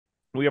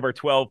We have our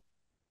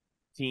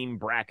 12-team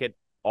bracket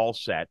all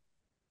set.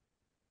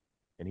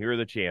 And here are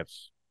the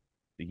champs,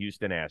 the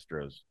Houston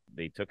Astros.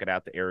 They took it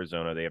out to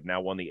Arizona. They have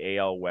now won the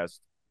AL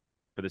West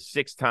for the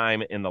 6th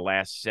time in the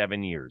last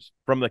 7 years.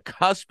 From the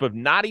cusp of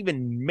not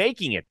even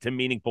making it to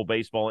meaningful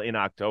baseball in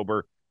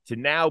October to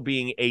now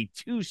being a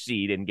 2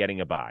 seed and getting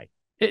a bye.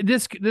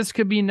 This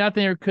could be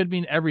nothing or could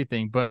mean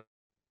everything, but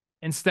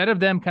instead of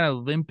them kind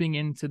of limping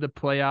into the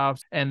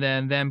playoffs and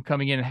then them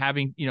coming in and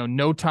having,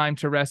 no time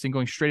to rest and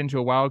going straight into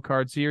a wild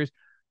card series,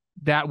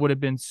 that would have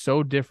been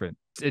so different.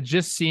 It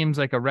just seems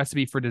like a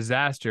recipe for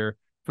disaster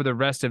for the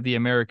rest of the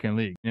American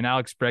League. And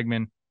Alex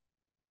Bregman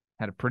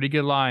had a pretty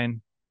good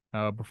line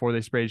before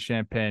they sprayed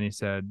champagne. He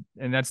said,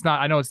 and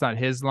I know it's not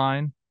his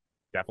line.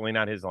 Definitely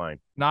not his line.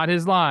 Not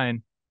his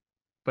line,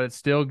 but it's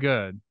still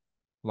good.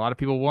 A lot of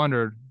people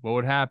wondered what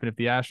would happen if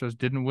the Astros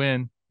didn't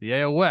win the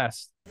AL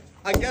West.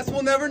 I guess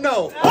we'll never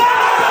know.